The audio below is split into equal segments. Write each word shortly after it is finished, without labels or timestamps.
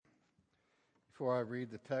Before I read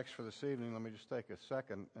the text for this evening, let me just take a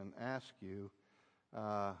second and ask you,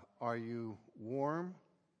 are you warm?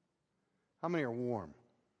 How many are warm?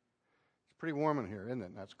 It's pretty warm in here, isn't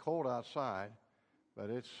it? Now, it's cold outside, but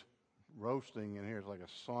it's roasting in here. It's like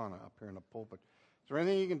a sauna up here in the pulpit. Is there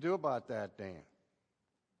anything you can do about that, Dan?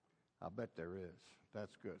 I'll bet there is.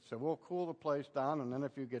 That's good. So we'll cool the place down, and then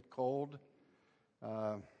if you get cold,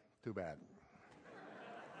 too bad.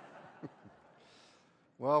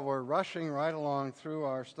 Well, we're rushing right along through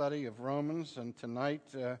our study of Romans, and tonight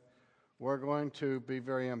we're going to be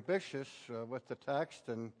very ambitious with the text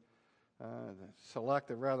and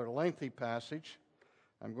select a rather lengthy passage.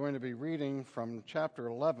 I'm going to be reading from chapter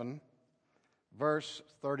 11, verse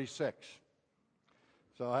 36.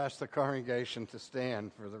 So I'll ask the congregation to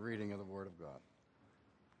stand for the reading of the Word of God.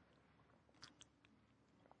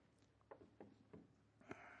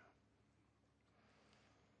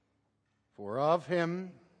 For of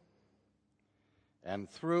him, and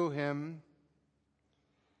through him,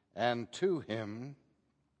 and to him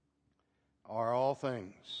are all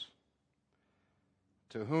things,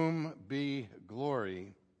 to whom be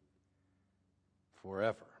glory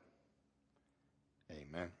forever.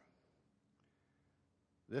 Amen.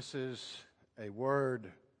 This is a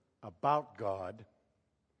word about God,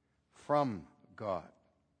 from God,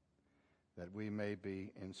 that we may be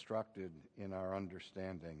instructed in our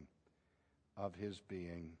understanding of his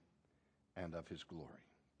being and of his glory.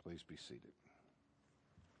 Please be seated.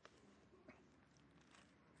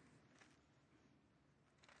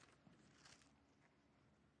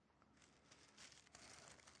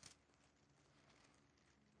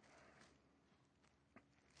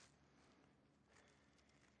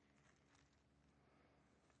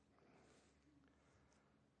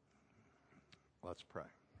 Let's pray.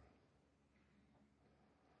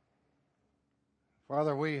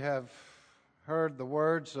 Father, we have heard the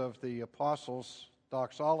words of the Apostles'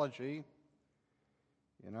 doxology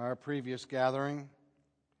in our previous gathering,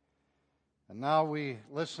 and now we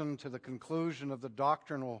listen to the conclusion of the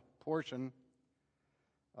doctrinal portion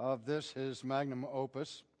of this, his magnum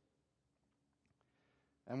opus.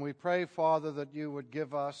 And we pray, Father, that you would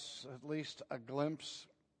give us at least a glimpse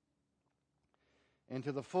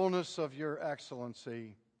into the fullness of your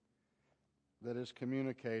excellency that is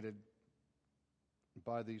communicated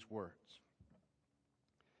by these words.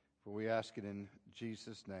 For we ask it in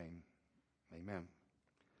Jesus' name. Amen.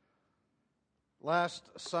 Last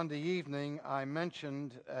Sunday evening, I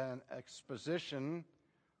mentioned an exposition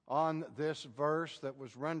on this verse that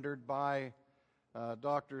was rendered by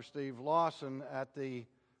Dr. Steve Lawson at the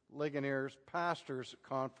Ligoniers Pastors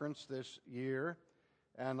Conference this year.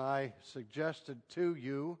 And I suggested to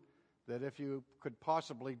you that if you could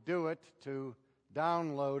possibly do it, to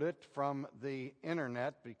download it from the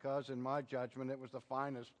internet, because in my judgment it was the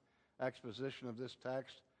finest exposition of this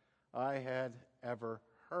text I had ever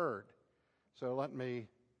heard. So let me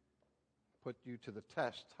put you to the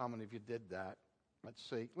test. How many of you did that?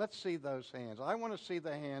 Let's see those hands. I want to see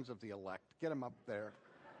the hands of the elect. Get them up there.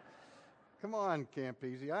 Come on,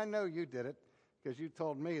 Campese. I know you did it, because you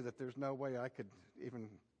told me that there's no way I could even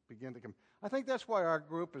begin to come. I think that's why our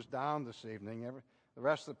group is down this evening. The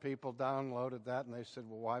rest of the people downloaded that, and they said,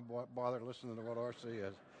 well, why bother listening to what R.C.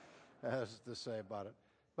 has to say about it?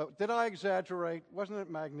 But did I exaggerate? Wasn't it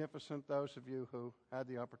magnificent, those of you who had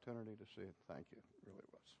the opportunity to see it? Thank you. It really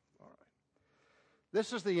was. All right.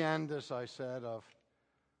 This is the end, as I said, of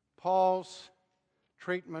Paul's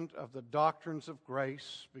treatment of the doctrines of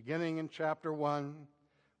grace, beginning in chapter 1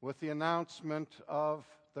 with the announcement of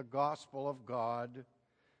the gospel of God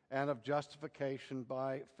and of justification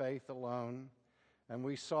by faith alone. And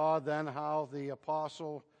we saw then how the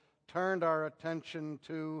apostle turned our attention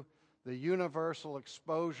to the universal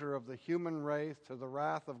exposure of the human race to the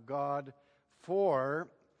wrath of God for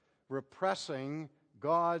repressing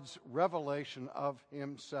God's revelation of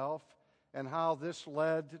himself, and how this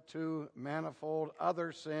led to manifold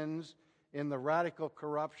other sins in the radical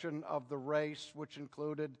corruption of the race, which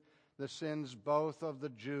included the sins both of the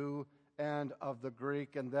Jew and of the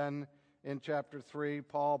Greek. And then in chapter 3,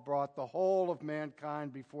 Paul brought the whole of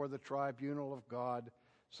mankind before the tribunal of God,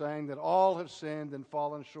 saying that all have sinned and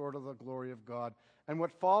fallen short of the glory of God. And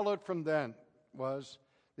what followed from then was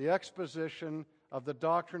the exposition of the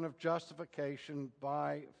doctrine of justification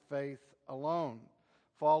by faith alone,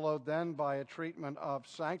 followed then by a treatment of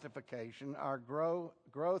sanctification, our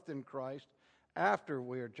growth in Christ after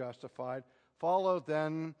we are justified, followed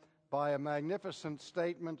then by a magnificent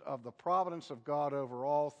statement of the providence of God over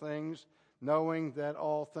all things, knowing that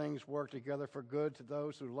all things work together for good to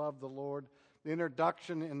those who love the Lord. The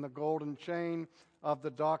introduction in the golden chain of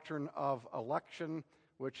the doctrine of election,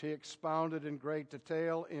 which he expounded in great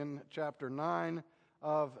detail in chapter 9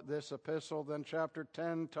 of this epistle. Then chapter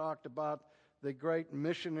 10 talked about the great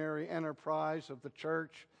missionary enterprise of the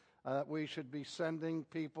church, that we should be sending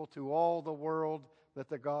people to all the world, that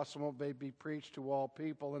the gospel may be preached to all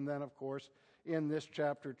people. And then, of course, in this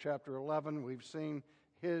chapter, chapter 11, we've seen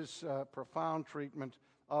his profound treatment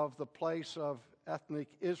of the place of ethnic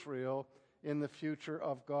Israel in the future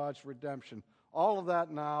of God's redemption. All of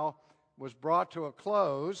that now was brought to a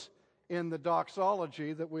close in the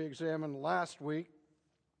doxology that we examined last week.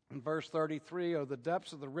 In verse 33, "Oh, the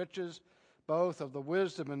depths of the riches, both of the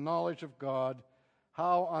wisdom and knowledge of God,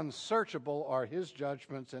 how unsearchable are his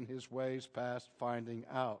judgments and his ways past finding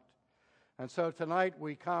out." And so tonight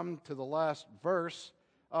we come to the last verse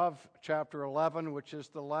of chapter 11, which is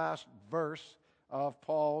the last verse of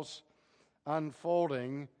Paul's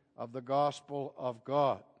unfolding of the gospel of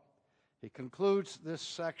God. He concludes this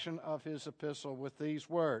section of his epistle with these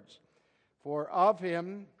words: "For of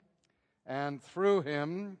him and through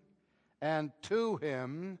him and to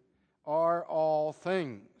him are all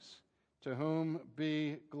things, to whom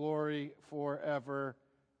be glory forever.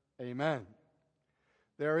 Amen."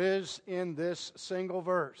 There is in this single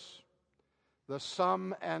verse the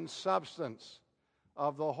sum and substance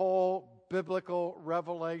of the whole biblical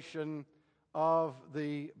revelation of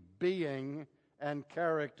the being and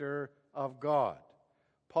character of God.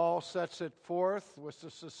 Paul sets it forth with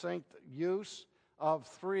the succinct use of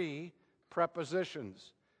 3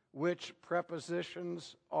 prepositions, which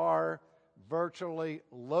prepositions are virtually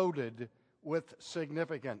loaded with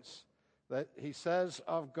significance. That he says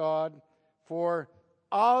of God, "For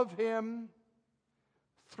of him,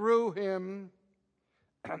 through him,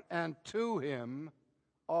 and to him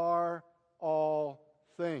are all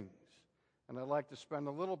things." And I'd like to spend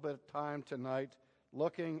a little bit of time tonight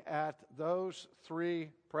looking at those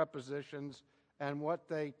 3 prepositions and what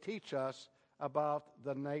they teach us about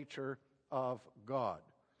the nature of God.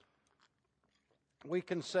 We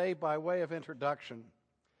can say by way of introduction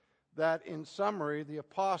that in summary, the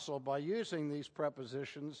apostle, by using these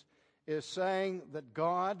prepositions, is saying that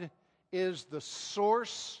God is the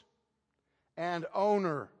source and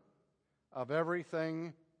owner of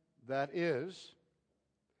everything that is.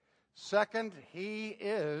 Second, he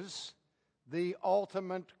is the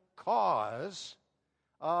ultimate cause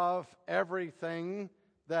of everything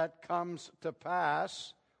that comes to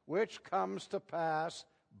pass, which comes to pass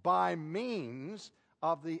by means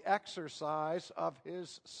of the exercise of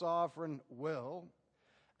his sovereign will,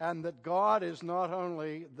 and that God is not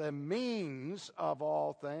only the means of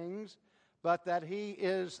all things, but that he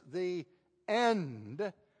is the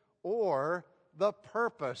end or the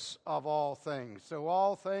purpose of all things. So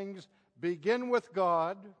all things begin with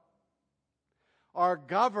God, are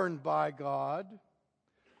governed by God,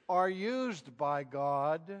 are used by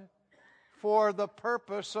God for the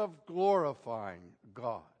purpose of glorifying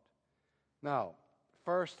God. Now,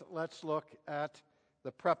 first, let's look at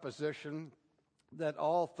the preposition that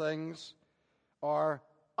all things are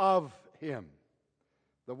of him.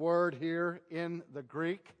 The word here in the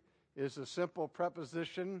Greek is a simple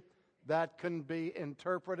preposition that can be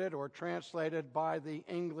interpreted or translated by the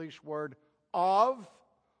English word of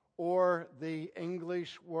or the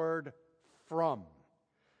English word from.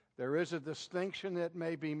 There is a distinction that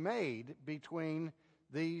may be made between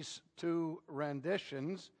these 2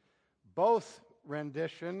 renditions. Both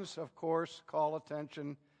renditions, of course, call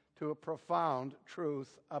attention to a profound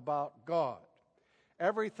truth about God.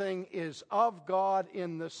 Everything is of God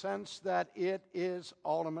in the sense that it is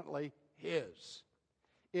ultimately his.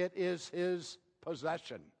 It is his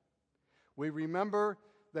possession. We remember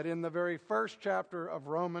that in the very first chapter of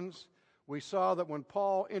Romans, we saw that when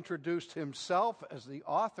Paul introduced himself as the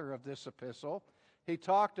author of this epistle, he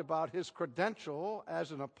talked about his credential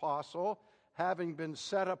as an apostle, having been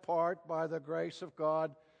set apart by the grace of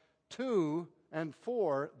God to and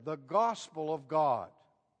for the gospel of God.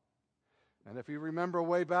 And if you remember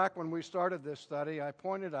way back when we started this study, I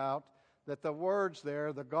pointed out that the words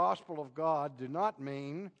there, the gospel of God, do not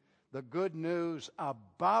mean the good news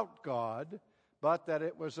about God, but that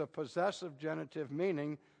it was a possessive genitive,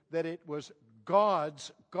 meaning that it was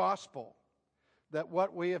God's gospel. That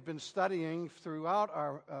what we have been studying throughout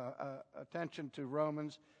our attention to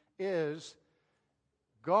Romans is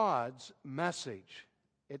God's message.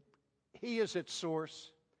 He is its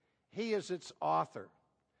source. He is its author.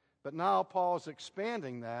 But now Paul is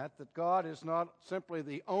expanding that God is not simply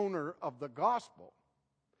the owner of the gospel.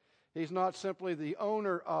 He's not simply the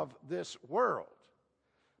owner of this world,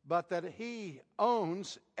 but that he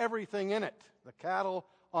owns everything in it. The cattle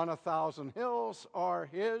on 1,000 hills are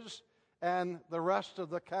his, and the rest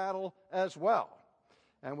of the cattle as well.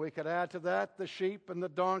 And we could add to that the sheep and the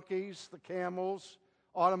donkeys, the camels,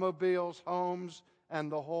 automobiles, homes,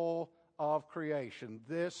 and the whole of creation.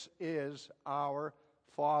 This is our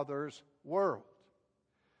Father's world.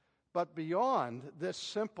 But beyond this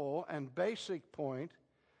simple and basic point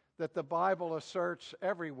that the Bible asserts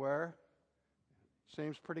everywhere,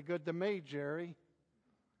 seems pretty good to me, Jerry.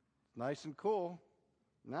 Nice and cool.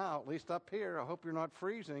 Now, at least up here, I hope you're not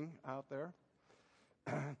freezing out there.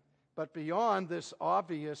 But beyond this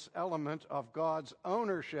obvious element of God's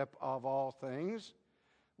ownership of all things,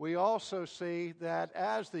 we also see that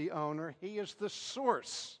as the owner, He is the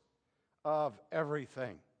source of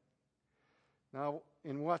everything. Now,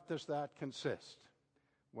 in what does that consist?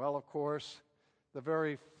 Well, of course, the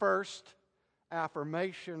very first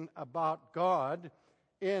affirmation about God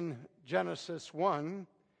in Genesis 1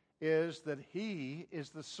 is that He is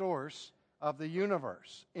the source of the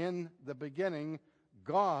universe. In the beginning,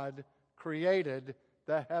 God created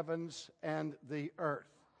the heavens and the earth.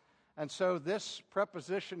 And so this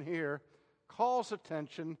preposition here calls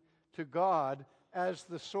attention to God as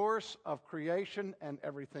the source of creation and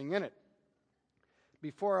everything in it.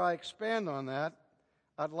 Before I expand on that,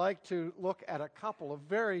 I'd like to look at a couple of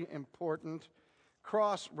very important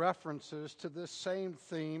cross-references to this same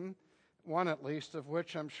theme, one at least of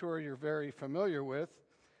which I'm sure you're very familiar with,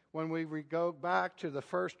 when we go back to the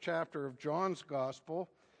first chapter of John's Gospel,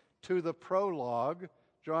 to the prologue.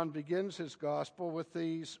 John begins his Gospel with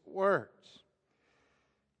these words.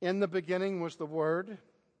 In the beginning was the Word,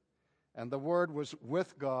 and the Word was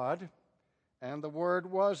with God, and the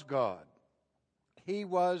Word was God. He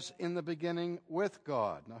was in the beginning with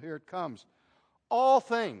God. Now here it comes. All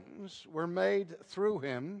things were made through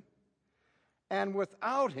Him, and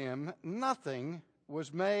without Him nothing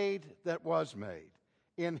was made that was made.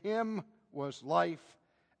 In Him was life,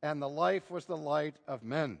 and the life was the light of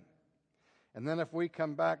men. And then if we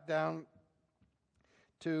come back down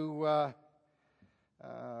to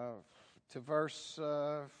verse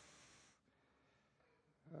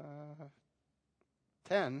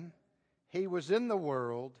 10, He was in the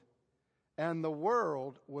world, and the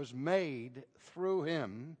world was made through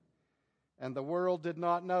Him, and the world did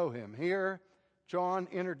not know Him. Here, John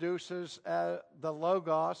introduces the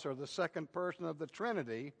Logos, or the second person of the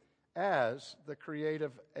Trinity, as the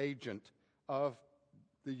creative agent of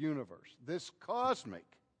the universe. This cosmic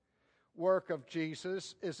work of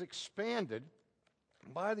Jesus is expanded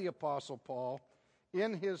by the Apostle Paul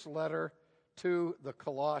in his letter to the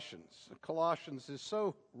Colossians. Colossians is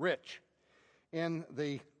so rich in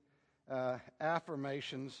the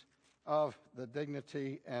affirmations of the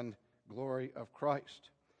dignity and glory of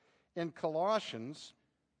Christ. In Colossians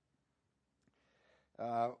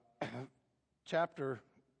chapter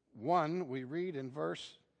 1, we read in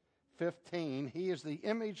verse 15, He is the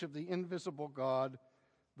image of the invisible God,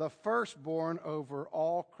 the firstborn over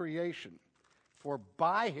all creation. For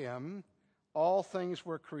by Him all things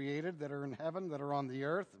were created that are in heaven, that are on the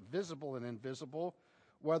earth, visible and invisible,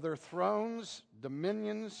 whether thrones,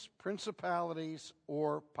 dominions, principalities,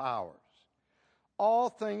 or powers. All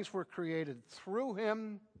things were created through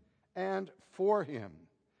Him and for Him.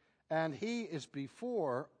 And He is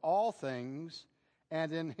before all things,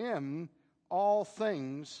 and in Him all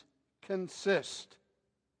things consist.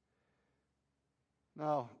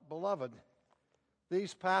 Now, beloved,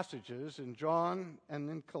 these passages in John and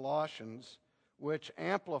in Colossians, which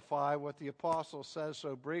amplify what the apostle says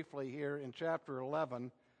so briefly here in chapter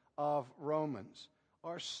 11 of Romans,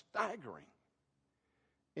 are staggering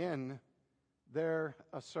in their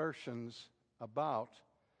assertions about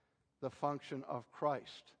the function of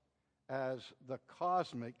Christ as the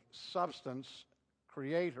cosmic substance,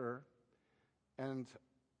 creator, and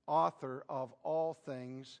author of all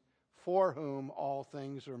things, for whom all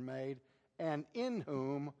things are made, and in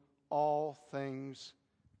whom all things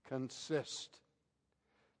consist.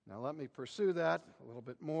 Now let me pursue that a little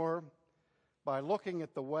bit more by looking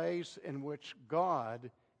at the ways in which God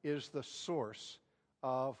is the source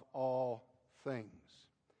of all things.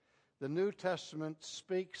 The New Testament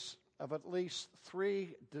speaks of at least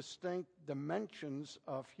three distinct dimensions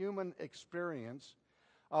of human experience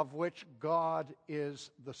of which God is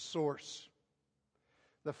the source.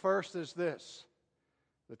 The first is this,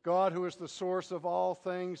 that God, who is the source of all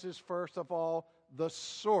things, is first of all the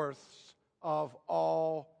source of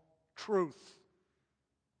all truth.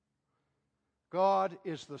 God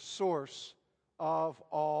is the source of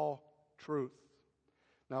all truth.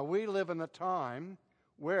 Now, we live in a time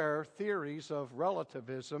where theories of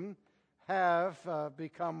relativism have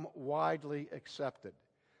become widely accepted.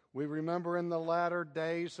 We remember in the latter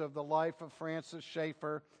days of the life of Francis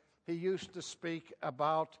Schaeffer, he used to speak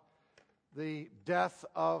about the death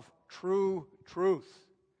of true truth.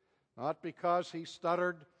 Not because he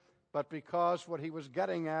stuttered, but because what he was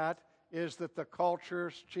getting at is that the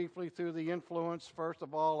cultures, chiefly through the influence, first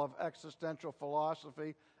of all, of existential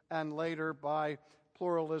philosophy and later by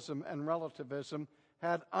pluralism and relativism,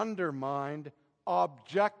 had undermined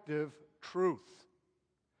objective truth.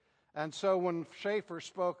 And so when Schaeffer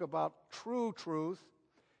spoke about true truth,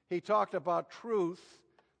 he talked about truth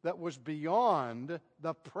that was beyond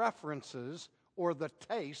the preferences or the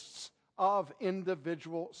tastes of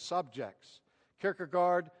individual subjects.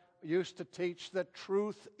 Kierkegaard used to teach that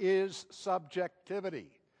truth is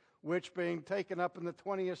subjectivity, which, being taken up in the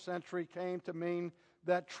 20th century, came to mean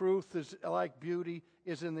that truth is, like beauty,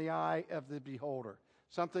 is in the eye of the beholder.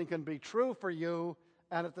 Something can be true for you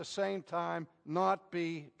and at the same time not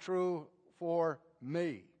be true for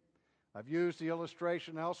me. I've used the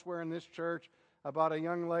illustration elsewhere in this church about a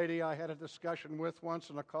young lady I had a discussion with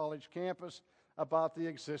once on a college campus about the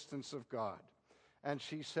existence of God. And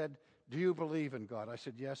she said, "Do you believe in God?" I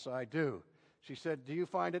said, "Yes, I do." She said, "Do you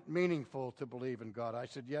find it meaningful to believe in God?" I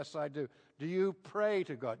said, "Yes, I do." "Do you pray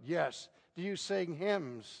to God?" "Yes." "Do you sing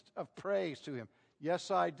hymns of praise to Him?"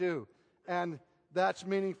 "Yes, I do." "And that's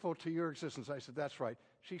meaningful to your existence?" I said, "That's right."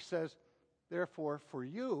 She says, "Therefore, for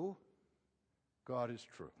you, God is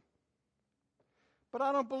true." "But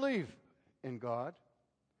I don't believe in God.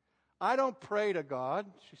 I don't pray to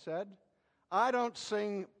God," she said. "I don't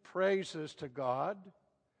sing praises to God.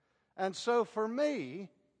 And so for me,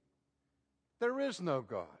 there is no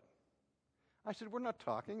God." I said, "We're not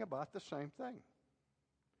talking about the same thing."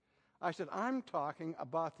 I said, "I'm talking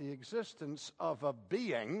about the existence of a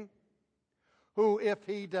being who, if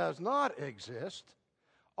he does not exist,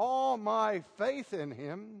 all my faith in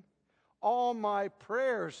him, all my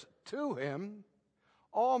prayers to him,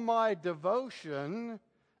 all my devotion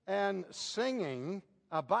and singing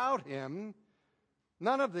about him,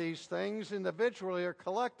 none of these things, individually or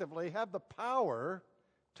collectively, have the power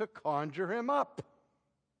to conjure him up.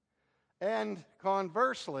 And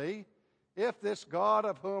conversely, if this God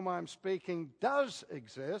of whom I'm speaking does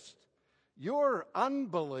exist, your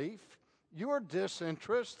unbelief, your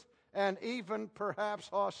disinterest, and even perhaps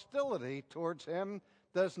hostility towards him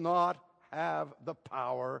does not have the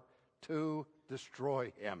power to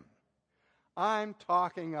destroy him." I'm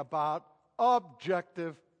talking about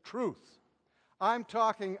objective truth. I'm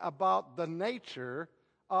talking about the nature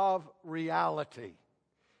of reality.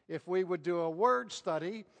 If we would do a word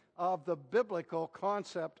study of the biblical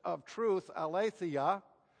concept of truth, aletheia,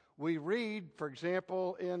 we read, for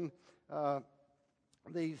example, in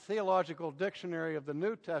the Theological Dictionary of the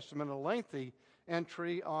New Testament, a lengthy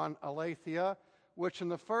entry on aletheia, which in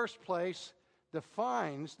the first place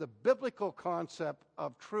defines the biblical concept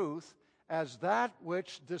of truth as that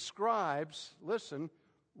which describes, listen,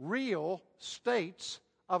 real states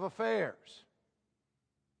of affairs.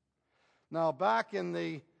 Now, back in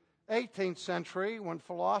the 18th century, when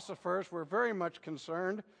philosophers were very much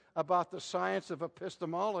concerned about the science of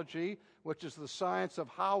epistemology, which is the science of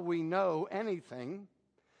how we know anything,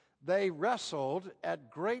 they wrestled at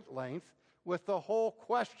great length with the whole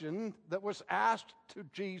question that was asked to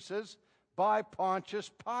Jesus by Pontius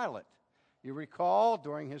Pilate. You recall,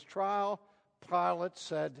 during his trial, Pilate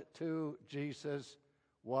said to Jesus,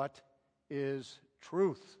 "What is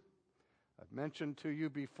truth?" I've mentioned to you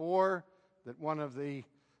before that one of the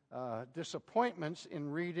disappointments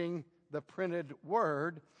in reading the printed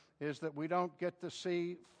word is that we don't get to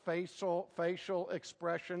see facial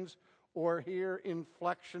expressions or hear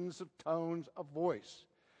inflections of tones of voice.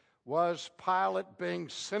 Was Pilate being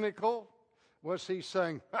cynical? Was he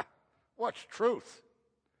saying, "What's truth?"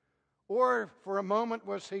 Or for a moment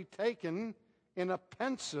was he taken in a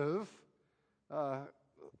pensive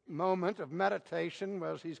moment of meditation,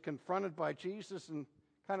 was he's confronted by Jesus and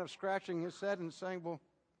kind of scratching his head and saying, "Well,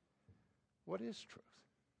 what is truth?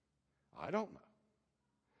 I don't know."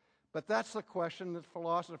 But that's the question that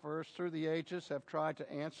philosophers through the ages have tried to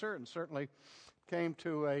answer, and certainly came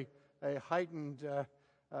to a heightened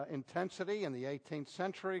intensity in the 18th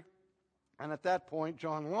century. And at that point,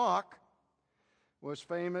 John Locke was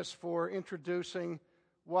famous for introducing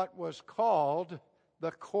what was called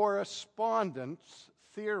the correspondence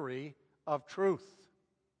theory of truth.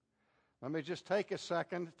 Let me just take a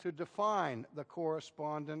second to define the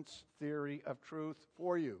correspondence theory of truth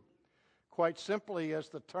for you. Quite simply, as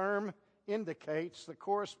the term indicates, the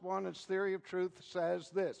correspondence theory of truth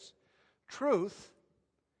says this: truth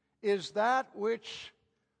is that which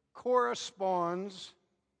corresponds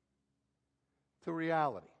to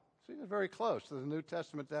reality. See, it's very close to the New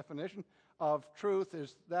Testament definition of truth,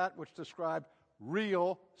 is that which describes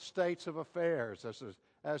real states of affairs,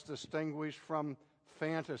 as distinguished from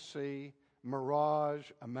fantasy,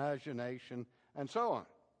 mirage, imagination, and so on.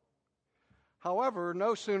 However,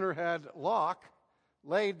 no sooner had Locke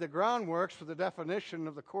laid the groundworks for the definition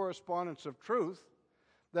of the correspondence of truth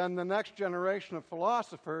than the next generation of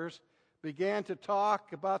philosophers began to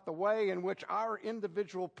talk about the way in which our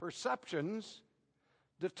individual perceptions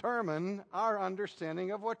determine our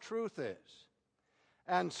understanding of what truth is.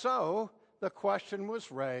 And so the question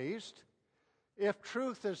was raised, if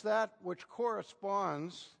truth is that which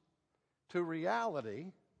corresponds to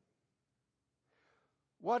reality,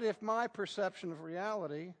 what if my perception of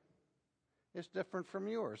reality is different from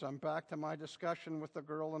yours? I'm back to my discussion with the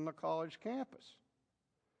girl on the college campus.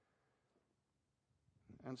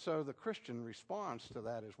 And so the Christian response to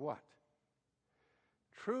that is what?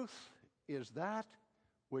 Truth is that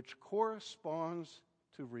which corresponds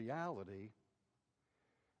to reality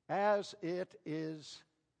as it is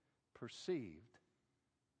perceived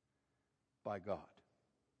by God.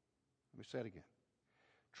 Let me say it again.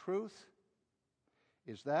 Truth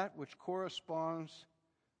is that which corresponds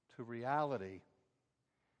to reality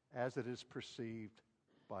as it is perceived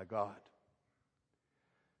by God.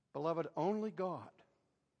 Beloved, only God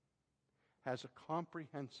has a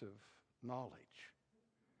comprehensive knowledge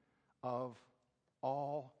of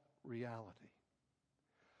all reality.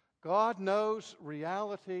 God knows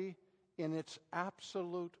reality in its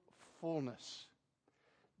absolute fullness.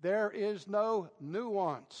 There is no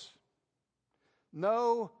nuance,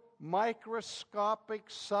 no microscopic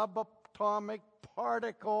subatomic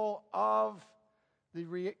particle of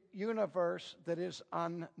the universe that is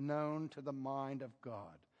unknown to the mind of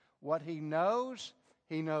God. What He knows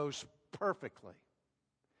perfectly.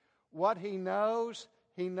 What He knows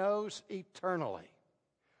eternally.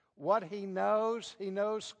 What He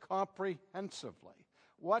knows comprehensively.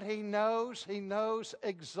 What He knows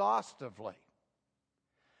exhaustively.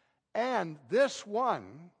 And this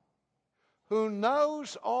one who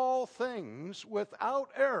knows all things without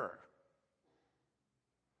error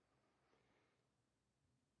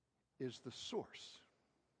is the source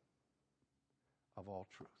of all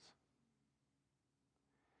truth.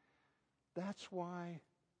 That's why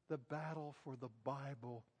the battle for the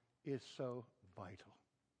Bible is so vital.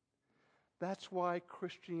 That's why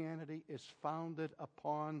Christianity is founded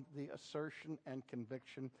upon the assertion and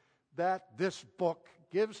conviction that this book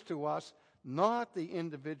gives to us not the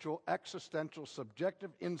individual existential subjective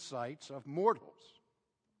insights of mortals,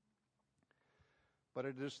 but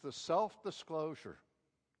it is the self-disclosure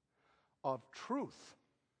of truth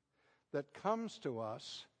that comes to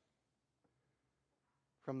us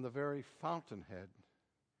from the very fountainhead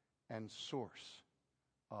and source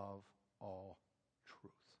of all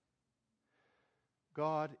truth.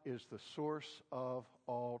 God is the source of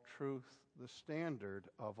all truth, the standard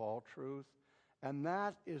of all truth, and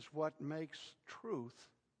that is what makes truth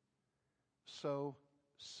so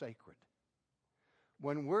sacred.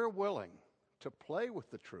 When we're willing to play with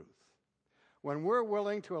the truth, when we're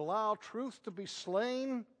willing to allow truth to be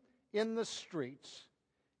slain in the streets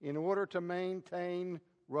in order to maintain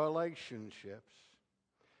relationships,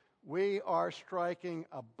 we are striking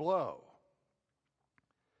a blow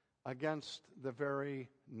against the very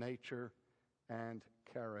nature and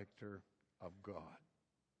character of God.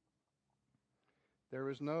 There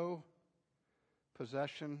is no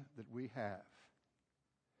possession that we have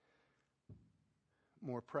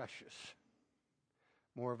more precious,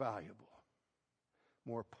 more valuable,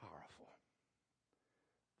 more powerful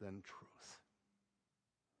than truth.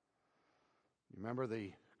 You remember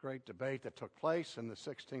the great debate that took place in the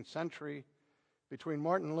 16th century between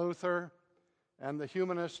Martin Luther and the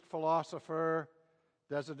humanist philosopher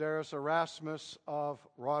Desiderius Erasmus of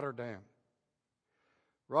Rotterdam.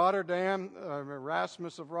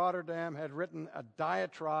 Erasmus of Rotterdam had written a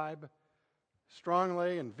diatribe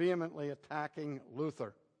strongly and vehemently attacking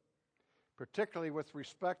Luther, particularly with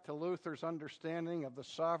respect to Luther's understanding of the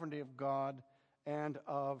sovereignty of God and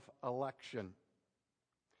of election.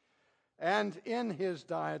 And in his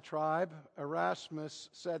diatribe, Erasmus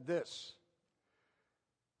said this: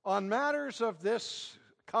 on matters of this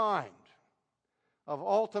kind, of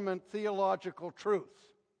ultimate theological truth,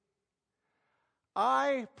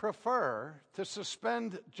 I prefer to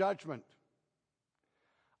suspend judgment.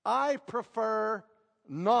 I prefer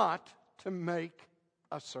not to make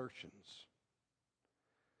assertions.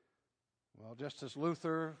 Well, just as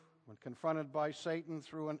Luther, when confronted by Satan,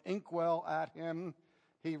 threw an inkwell at him,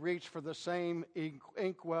 he reached for the same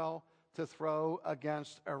inkwell to throw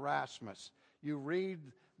against Erasmus. You read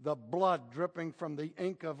the blood dripping from the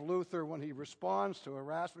ink of Luther when he responds to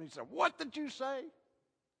Erasmus. He said, "What did you say?"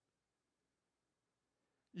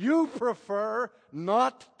 You prefer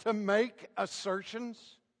not to make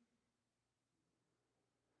assertions?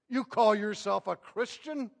 You call yourself a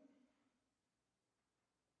Christian?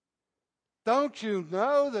 Don't you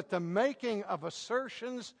know that the making of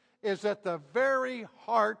assertions is at the very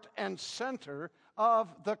heart and center of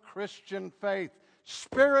the Christian faith?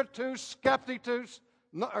 Spiritus skeptitus,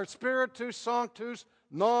 or spiritus sanctus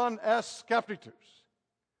non est skeptitus.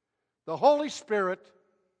 The Holy Spirit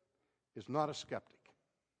is not a skeptic.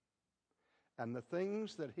 And the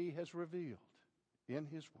things that He has revealed in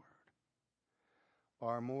His Word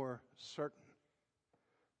are more certain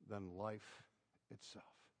than life itself.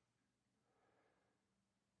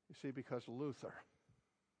 You see, because Luther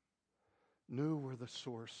knew where the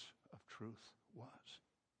source of truth was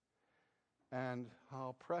and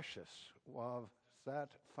how precious was that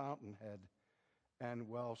fountainhead and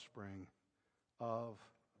wellspring of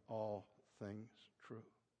all things true.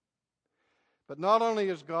 But not only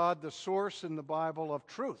is God the source in the Bible of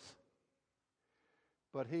truth,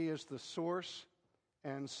 but He is the source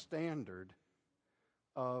and standard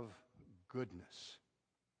of goodness.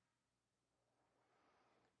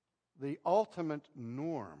 The ultimate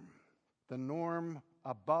norm, the norm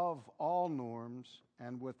above all norms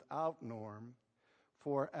and without norm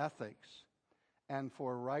for ethics and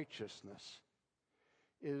for righteousness,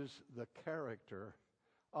 is the character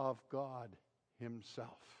of God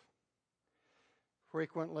Himself.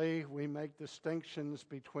 Frequently, we make distinctions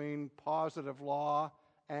between positive law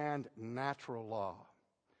and natural law,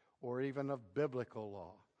 or even of biblical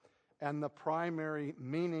law. And the primary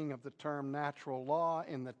meaning of the term natural law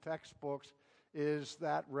in the textbooks is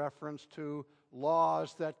that reference to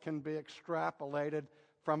laws that can be extrapolated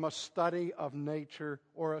from a study of nature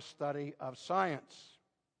or a study of science.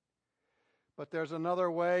 But there's another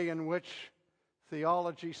way in which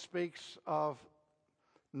theology speaks of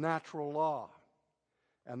natural law,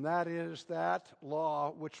 and that is that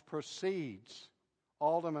law which proceeds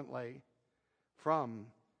ultimately from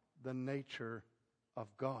the nature of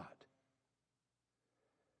God.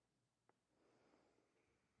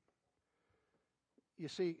 You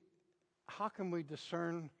see, how can we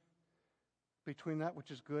discern between that which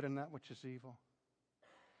is good and that which is evil?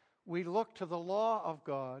 We look to the law of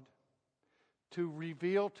God to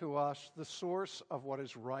reveal to us the source of what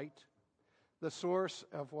is right, the source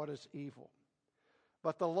of what is evil.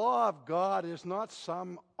 But the law of God is not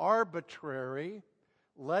some arbitrary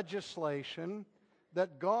legislation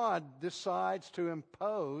that God decides to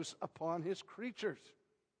impose upon His creatures.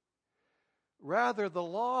 Rather, the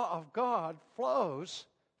law of God flows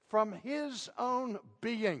from His own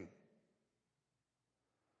being.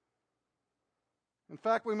 In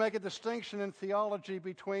fact, we make a distinction in theology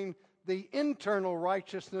between the internal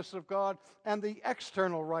righteousness of God and the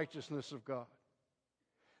external righteousness of God.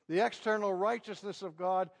 The external righteousness of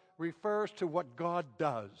God refers to what God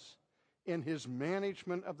does in His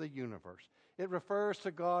management of the universe. It refers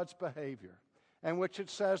to God's behavior, in which it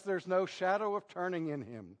says there's no shadow of turning in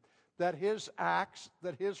Him, that His acts,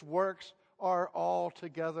 that His works are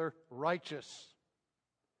altogether righteous.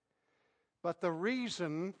 But the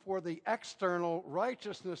reason for the external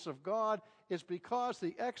righteousness of God is because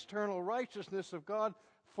the external righteousness of God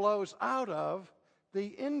flows out of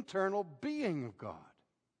the internal being of God.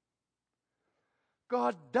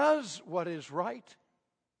 God does what is right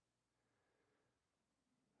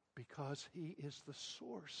because He is the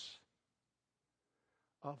source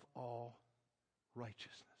of all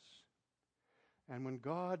righteousness. And when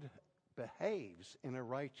God behaves in a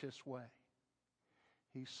righteous way,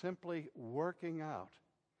 He's simply working out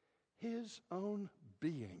His own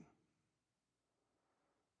being,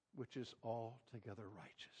 which is altogether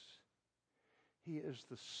righteous. He is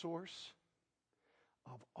the source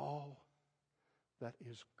of all that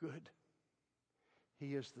is good.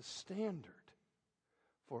 He is the standard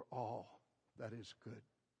for all that is good.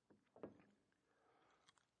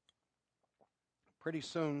 Pretty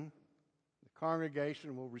soon, the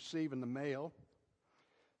congregation will receive in the mail,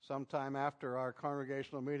 sometime after our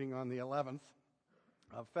congregational meeting on the 11th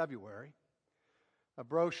of February, a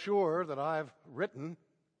brochure that I've written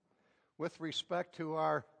with respect to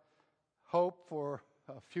our hope for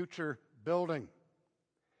a future building.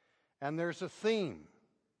 And there's a theme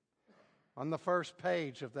on the first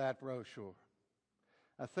page of that brochure,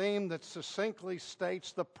 a theme that succinctly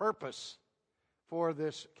states the purpose for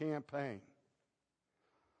this campaign: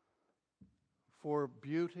 for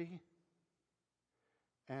beauty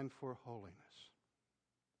and for holiness.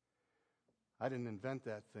 I didn't invent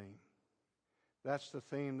that theme. That's the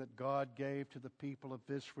theme that God gave to the people of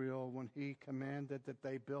Israel when He commanded that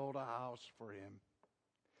they build a house for Him.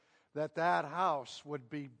 That house would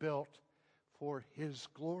be built for His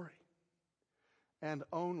glory, and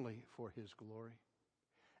only for His glory,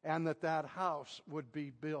 and that house would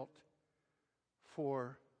be built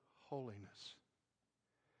for holiness.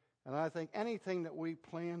 And I think anything that we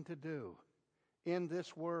plan to do in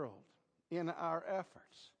this world, in our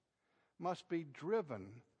efforts, must be driven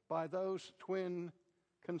by those twin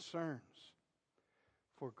concerns: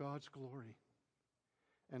 for God's glory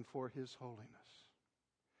and for His holiness.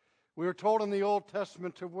 We are told in the Old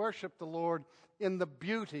Testament to worship the Lord in the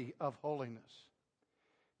beauty of holiness.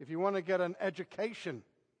 If you want to get an education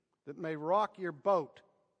that may rock your boat,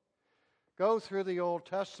 go through the Old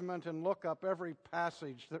Testament and look up every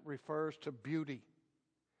passage that refers to beauty.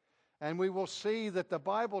 And we will see that the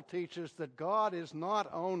Bible teaches that God is not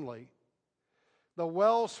only the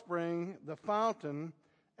wellspring, the fountain,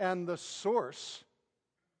 and the source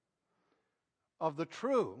of the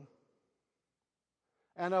true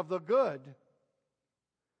and of the good,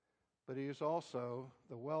 but He is also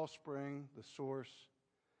the wellspring, the source,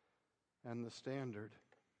 and the standard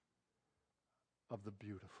of the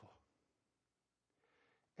beautiful.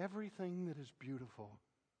 Everything that is beautiful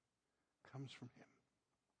comes from Him.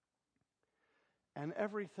 And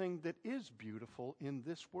everything that is beautiful in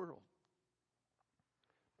this world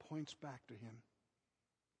points back to Him.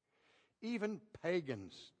 Even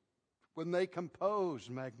pagans, when they compose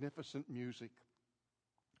magnificent music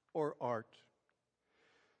or art,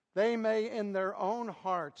 they may in their own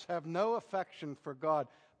hearts have no affection for God,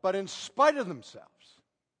 but in spite of themselves,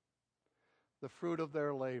 the fruit of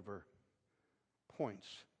their labor points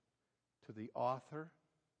to the author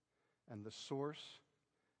and the source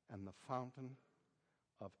and the fountain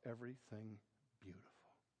of everything beautiful.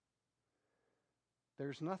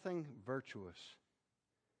 There's nothing virtuous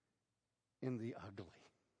in the ugly.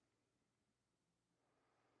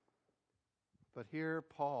 But here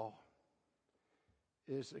Paul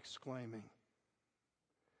is exclaiming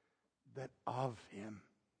that of Him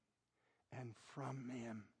and from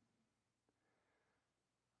Him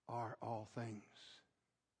are all things.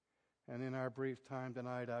 And in our brief time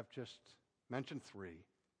tonight, I've just mentioned three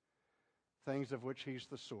things of which He's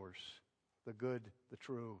the source: the good, the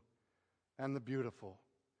true, and the beautiful.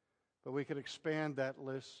 But we could expand that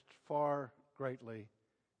list far greatly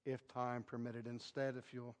if time permitted. Instead,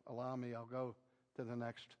 if you'll allow me, I'll go to the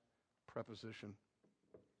next preposition.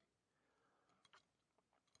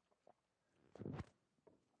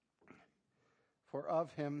 For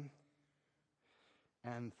of Him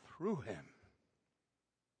and through Him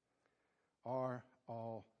are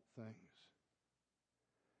all things.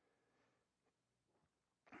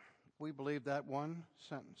 We believe that one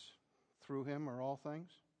sentence, through Him are all things,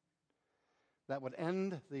 that would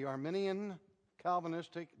end the Arminian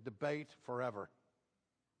Calvinistic debate forever.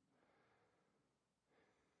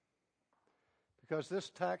 Because this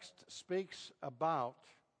text speaks about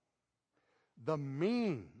the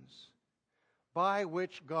means by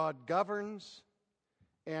which God governs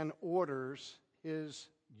and orders His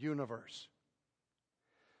universe.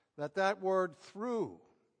 That word through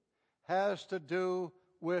has to do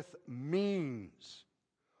with means,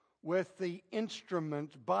 with the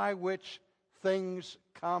instrument by which things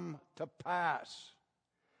come to pass.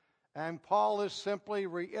 And Paul is simply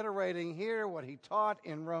reiterating here what he taught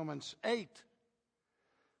in Romans 8,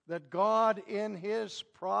 that God in His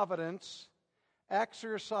providence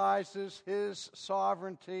exercises His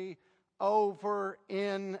sovereignty over,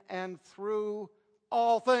 in, and through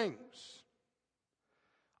all things.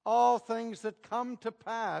 All things that come to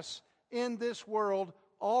pass in this world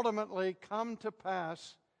ultimately come to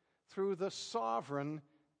pass through the sovereign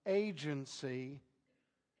agency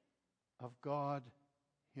of God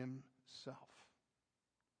Himself.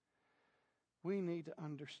 We need to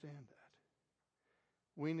understand that.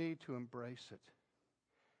 We need to embrace it.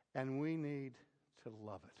 And we need to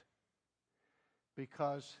love it.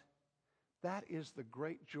 Because that is the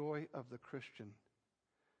great joy of the Christian,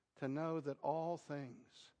 to know that all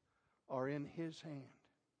things are in His hand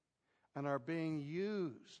and are being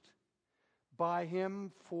used by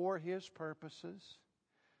Him for His purposes,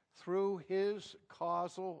 through His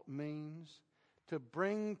causal means, to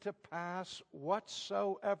bring to pass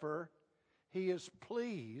whatsoever He is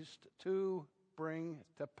pleased to bring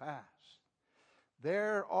to pass.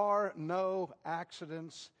 There are no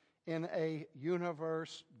accidents in a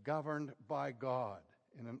universe governed by God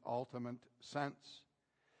in an ultimate sense.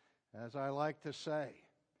 As I like to say,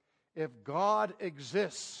 if God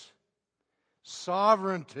exists,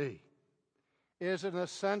 sovereignty is an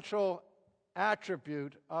essential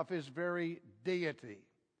attribute of His very deity.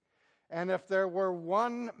 And if there were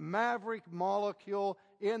one maverick molecule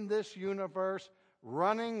in this universe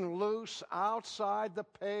running loose outside the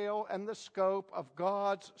pale and the scope of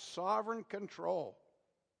God's sovereign control,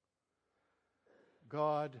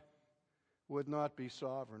 God would not be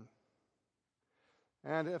sovereign.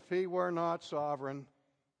 And if He were not sovereign,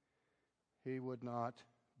 He would not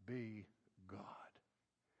be God.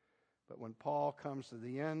 But when Paul comes to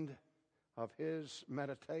the end of his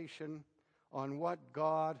meditation on what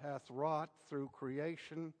God hath wrought through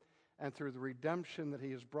creation and through the redemption that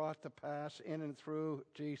He has brought to pass in and through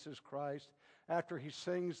Jesus Christ, after he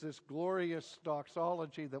sings this glorious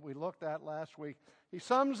doxology that we looked at last week, he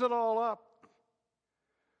sums it all up.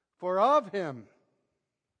 For of Him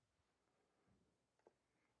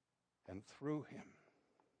and through Him,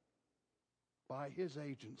 by His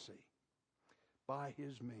agency, by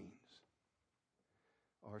His means,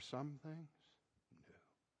 are some things?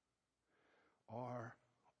 No. Are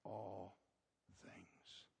all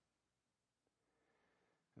things.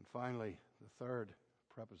 And finally, the third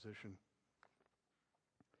preposition.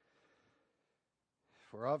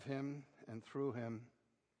 For of Him and through Him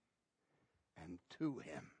and to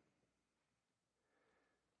Him.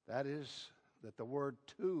 That is, that the word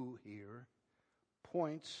to here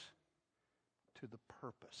points to the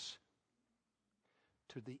purpose,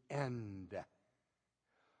 to the end,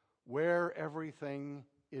 where everything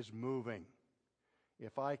is moving.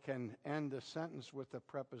 If I can end a sentence with a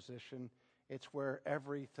preposition, it's where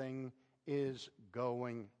everything is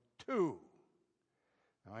going to.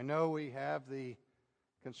 Now, I know we have the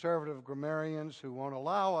conservative grammarians who won't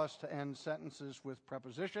allow us to end sentences with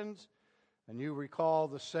prepositions, and you recall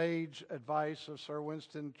the sage advice of Sir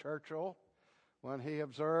Winston Churchill when he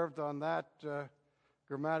observed on that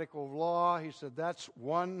grammatical law. He said, "That's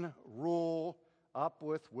one rule up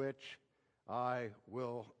with which I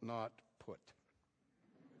will not put."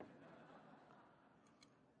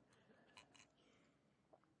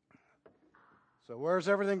 So where's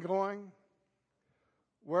everything going?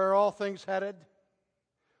 Where are all things headed?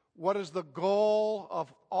 What is the goal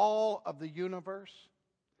of all of the universe?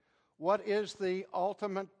 What is the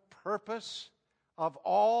ultimate purpose of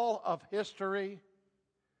all of history?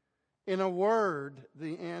 In a word,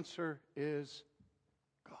 the answer is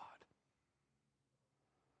God.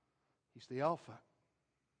 He's the Alpha.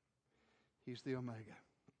 He's the Omega.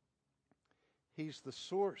 He's the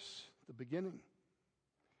source, the beginning.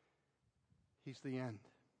 He's the end.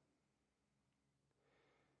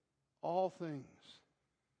 All things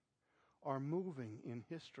are moving in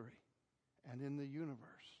history and in the universe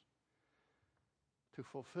to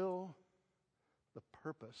fulfill the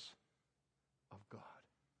purpose of God.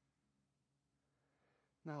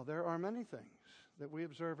 Now, there are many things that we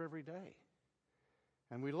observe every day.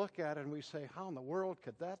 And we look at it and we say, how in the world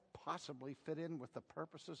could that possibly fit in with the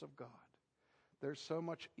purposes of God? There's so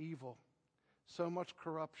much evil, so much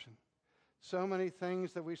corruption, so many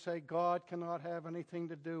things that we say God cannot have anything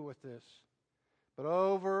to do with this. But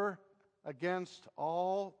over against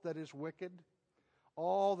all that is wicked,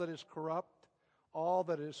 all that is corrupt, all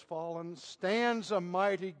that is fallen, stands a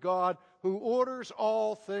mighty God who orders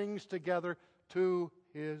all things together to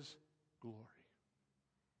His glory.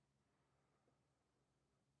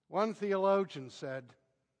 One theologian said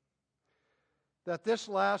that this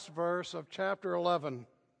last verse of chapter 11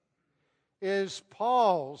 is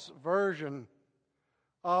Paul's version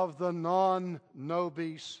of the non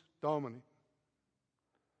nobis domini.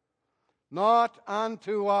 Not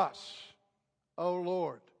unto us, O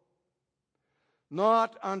Lord,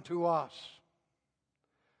 not unto us,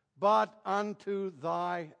 but unto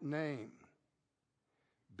Thy name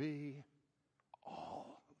be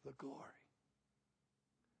all the glory.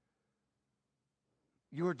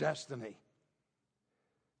 Your destiny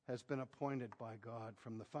has been appointed by God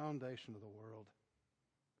from the foundation of the world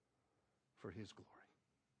for His glory.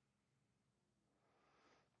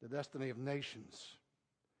 The destiny of nations,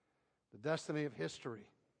 the destiny of history,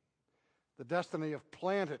 the destiny of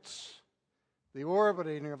planets, the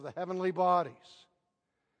orbiting of the heavenly bodies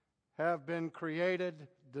have been created,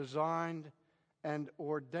 designed, and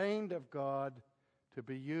ordained of God to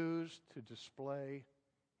be used to display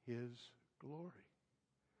His glory.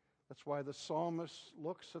 That's why the psalmist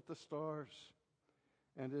looks at the stars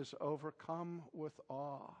and is overcome with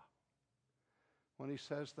awe when he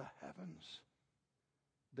says, the heavens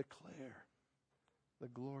declare the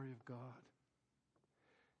glory of God,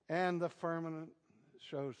 and the firmament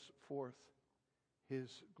shows forth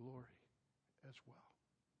His glory as well.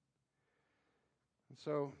 And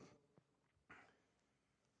so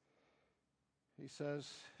he says,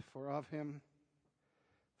 for of Him,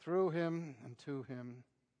 through Him, and to Him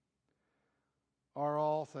are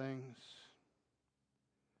all things,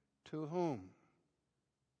 to whom?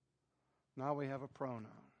 Now we have a pronoun.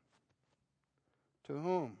 To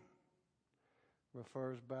whom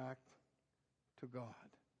refers back to God.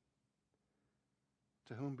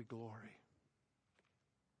 To whom be glory.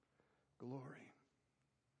 Glory.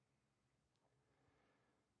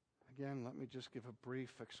 Again, let me just give a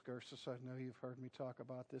brief excursus. I know you've heard me talk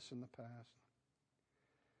about this in the past.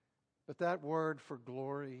 But that word for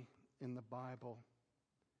glory in the Bible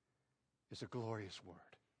is a glorious word.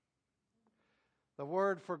 The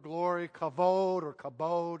word for glory, kavod or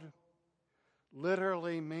kabod,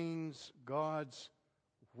 literally means God's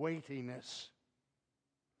weightiness,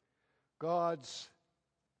 God's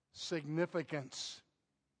significance,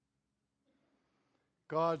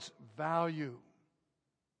 God's value.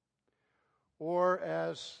 Or,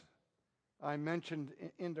 as I mentioned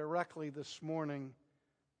indirectly this morning,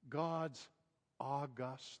 God's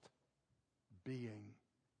august being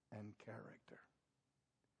and character.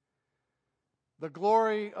 The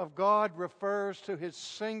glory of God refers to His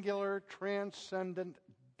singular, transcendent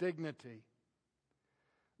dignity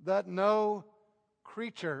that no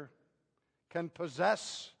creature can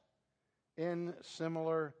possess in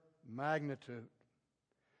similar magnitude.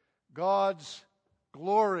 God's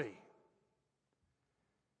glory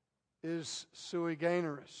is sui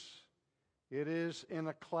generis. It is in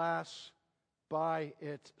a class by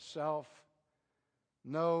itself.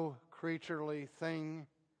 No creaturely thing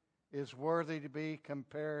is worthy to be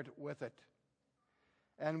compared with it.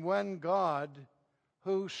 And when God,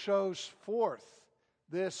 who shows forth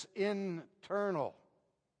this internal,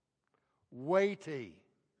 weighty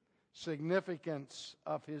significance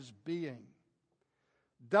of His being,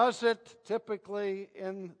 does it typically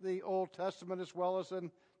in the Old Testament as well as in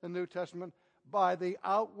the New Testament by the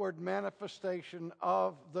outward manifestation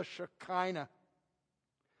of the Shekinah.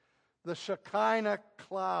 The Shekinah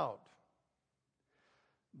cloud.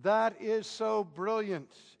 That is so brilliant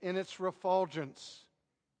in its refulgence,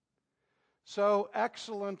 so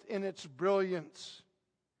excellent in its brilliance,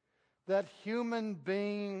 that human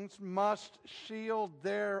beings must shield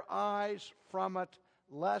their eyes from it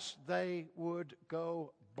lest they would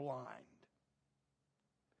go blind.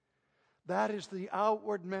 That is the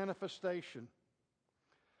outward manifestation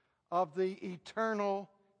of the eternal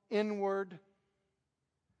inward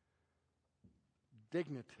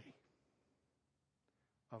dignity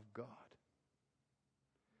of God.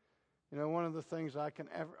 You know, one of the things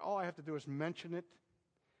all I have to do is mention it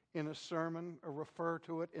in a sermon or refer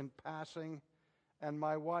to it in passing, and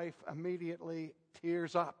my wife immediately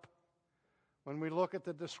tears up when we look at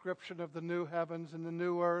the description of the new heavens and the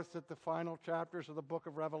new earth at the final chapters of the book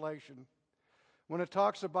of Revelation. When it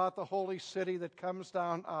talks about the holy city that comes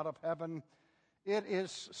down out of heaven, it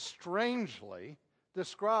is strangely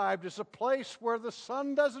described as a place where the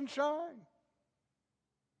sun doesn't shine.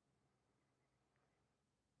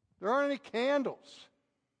 There aren't any candles.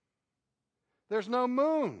 There's no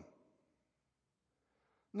moon.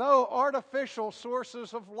 No artificial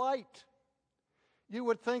sources of light. You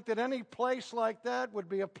would think that any place like that would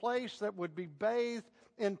be a place that would be bathed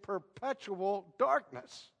in perpetual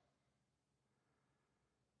darkness.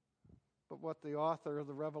 But what the author of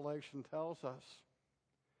the Revelation tells us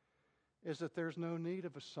is that there's no need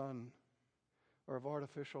of a sun or of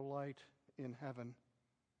artificial light in heaven,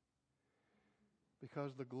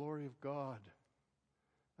 because the glory of God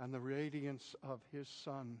and the radiance of His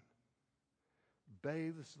Son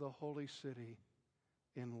bathes the holy city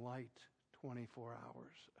in light 24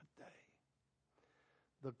 hours a day.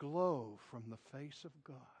 The glow from the face of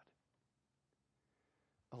God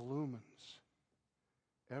illumines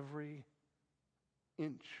every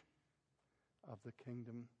inch of the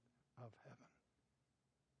kingdom of heaven.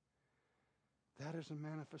 That is a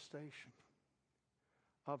manifestation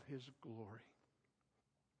of His glory.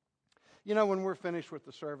 You know, when we're finished with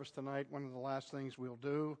the service tonight, one of the last things we'll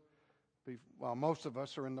do, while most of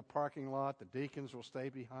us are in the parking lot, the deacons will stay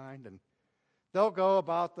behind, and they'll go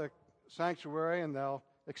about the sanctuary and they'll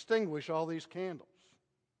extinguish all these candles.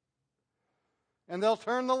 And they'll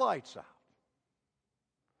turn the lights out,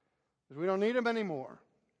 because we don't need them anymore.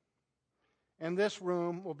 And this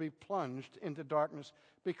room will be plunged into darkness,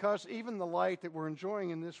 because even the light that we're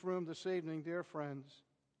enjoying in this room this evening, dear friends,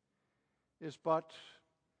 is but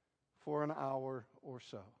for an hour or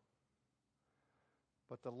so.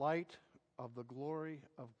 But the light of the glory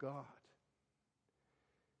of God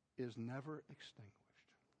is never extinguished.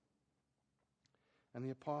 And the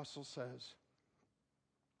apostle says,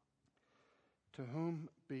 to whom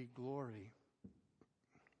be glory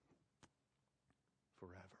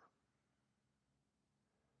forever.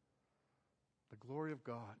 The glory of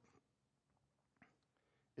God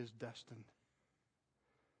is destined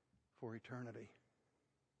for eternity.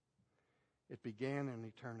 It began in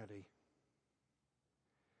eternity,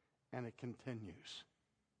 and it continues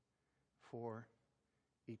for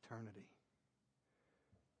eternity.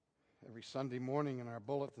 Every Sunday morning in our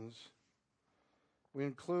bulletins, we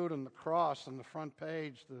include on the cross on the front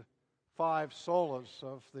page the 5 solas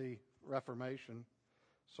of the Reformation: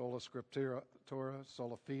 sola scriptura,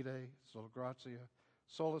 sola fide, sola gratia,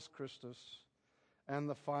 solus Christus, and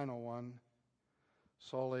the final one,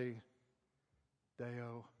 soli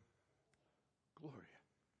Deo Gloria.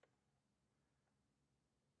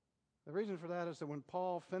 The reason for that is that when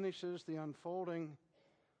Paul finishes the unfolding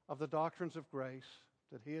of the doctrines of grace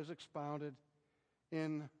that he has expounded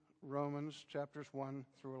in Romans chapters 1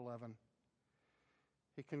 through 11,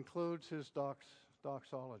 he concludes his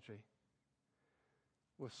doxology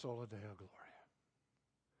with sola Deo Gloria.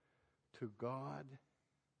 To God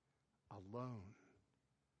alone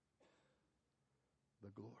the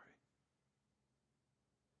glory.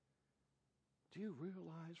 Do you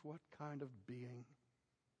realize what kind of being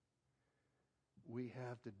we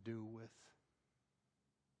have to do with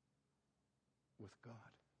God?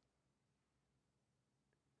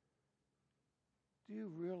 Do you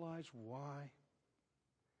realize why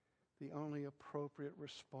the only appropriate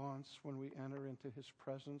response when we enter into His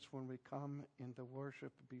presence, when we come into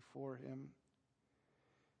worship before Him,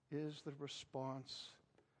 is the response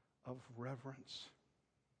of reverence?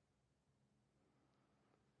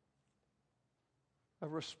 A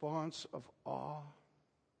response of awe,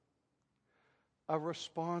 a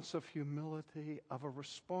response of humility, of a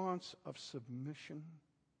response of submission.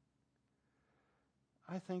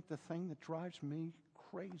 I think the thing that drives me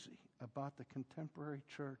crazy about the contemporary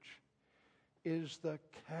church is the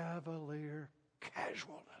cavalier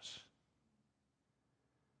casualness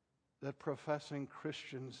that professing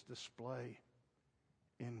Christians display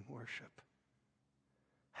in worship.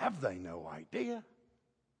 Have they no idea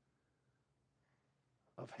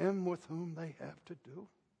of Him with whom they have to do?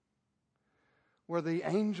 Where the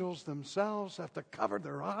angels themselves have to cover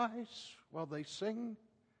their eyes while they sing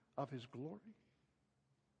of His glory?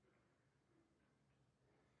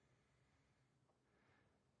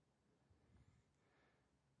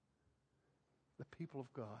 The people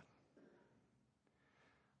of God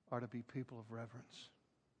are to be people of reverence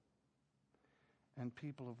and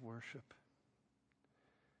people of worship.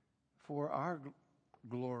 For our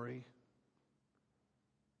glory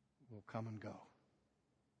will come and go,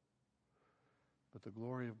 but the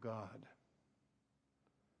glory of God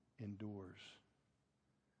endures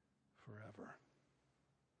forever.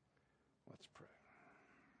 Let's pray.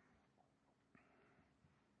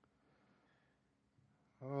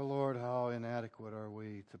 Oh Lord, how inadequate are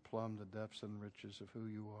we to plumb the depths and riches of who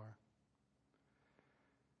You are.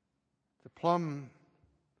 To plumb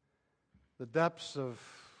the depths of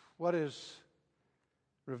what is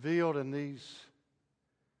revealed in these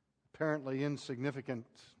apparently insignificant,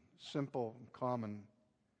 simple, common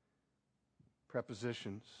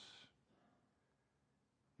prepositions.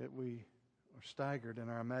 Yet we are staggered in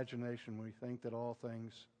our imagination. We think that all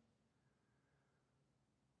things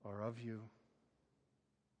are of You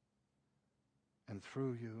and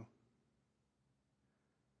through You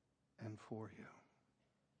and for You.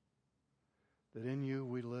 That in You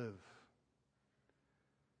we live.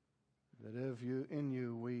 That in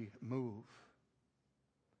You we move.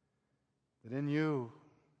 That in You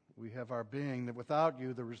we have our being. That without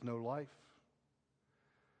You there is no life.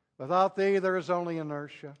 Without Thee there is only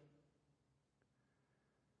inertia.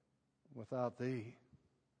 Without Thee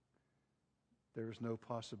there is no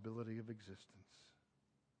possibility of existence.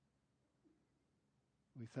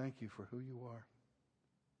 We thank You for who You are.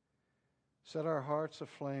 Set our hearts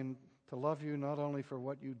aflame to love You not only for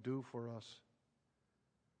what You do for us,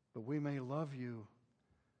 but we may love You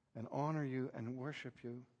and honor You and worship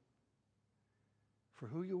You for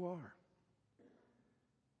who You are,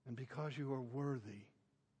 and because You are worthy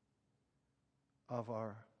of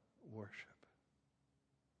our worship.